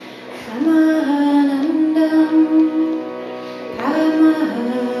Brahmanandam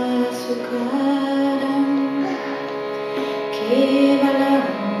Paramahasukadam Kevalam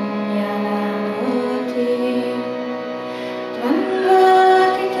Yanamoti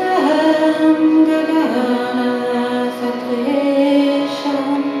Dvandvatitaham Gagana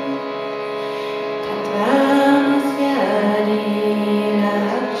Satvesham Tatvamasyadi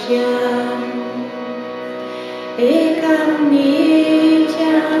Laksham Ekam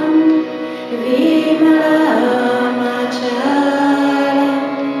Nityam Vimalaamacharam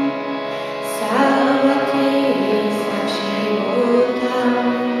Sarvati Sachivotam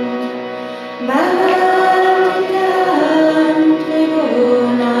Bhagavatam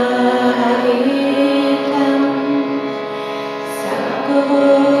Trigunahitam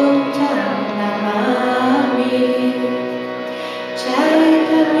Sarvabhautam Namami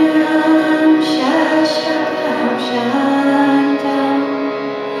Chaitanyam Shashvatam Shantam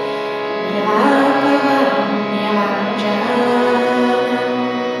Niratharam Niranjanam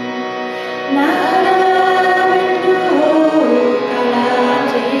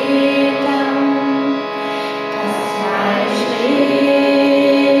Nadavindukalatitam Tasmai Shri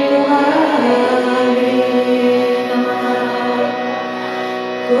Gurave Namah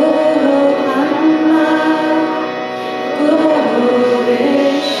Guru Brahma Guru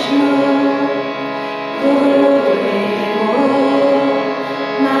Vishnu Guru Devo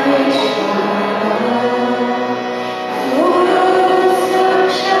Maheshwara Guru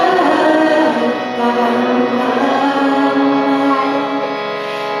Sakshat Parabrahma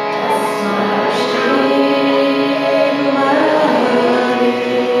Tasmai Shri Gurave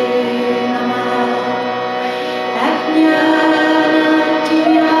Namah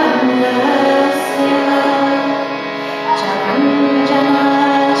Ajnanatirandasya Charanjana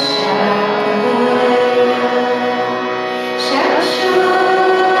Shalakaya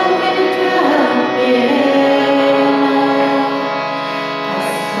Chakshurmilitam Yena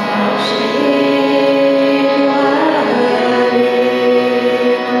Tasmai Shri Gurave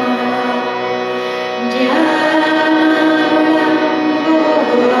Namah Dhyanam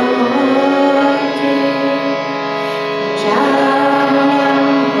Gururamurti Pujanam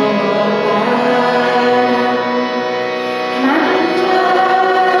Guruparam Mantaram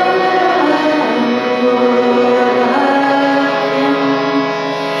Guruvakhyam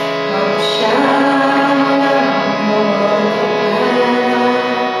Moksharam Gurupara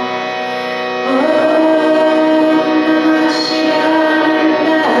Om Namah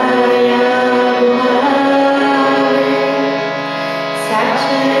Shivanandaya Gurave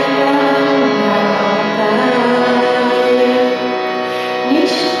Satchidananda